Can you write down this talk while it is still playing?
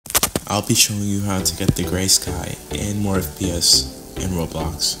I'll be showing you how to get the gray sky and more FPS in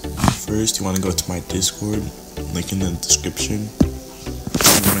Roblox. First, you want to go to my Discord, link in the description.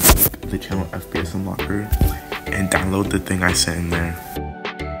 You want to click the channel FPS Unlocker and download the thing I sent in there.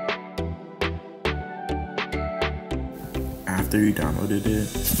 After you downloaded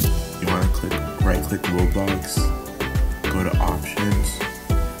it, you want to right click Roblox, go to options,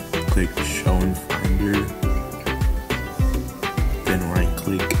 click show in Finder, then right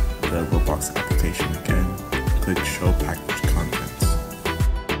click the Roblox application again, click show package contents.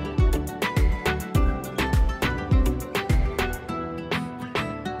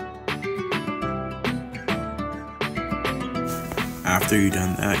 After you've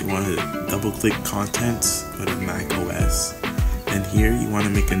done that, you want to double click contents, go to Mac OS, and here you want to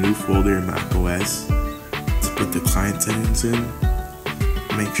make a new folder in Mac OS to put the client settings in.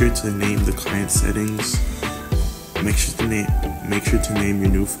 Make sure to name the client settings. Make sure to name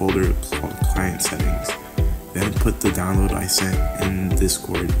your new folder called client settings. Then put the download I sent in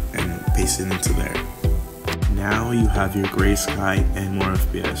Discord and paste it into there. Now you have your gray sky and more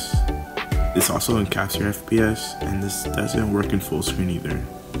FPS. This also encaps your FPS, and this doesn't work in full screen either.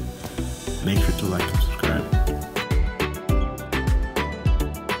 Make sure to like and subscribe.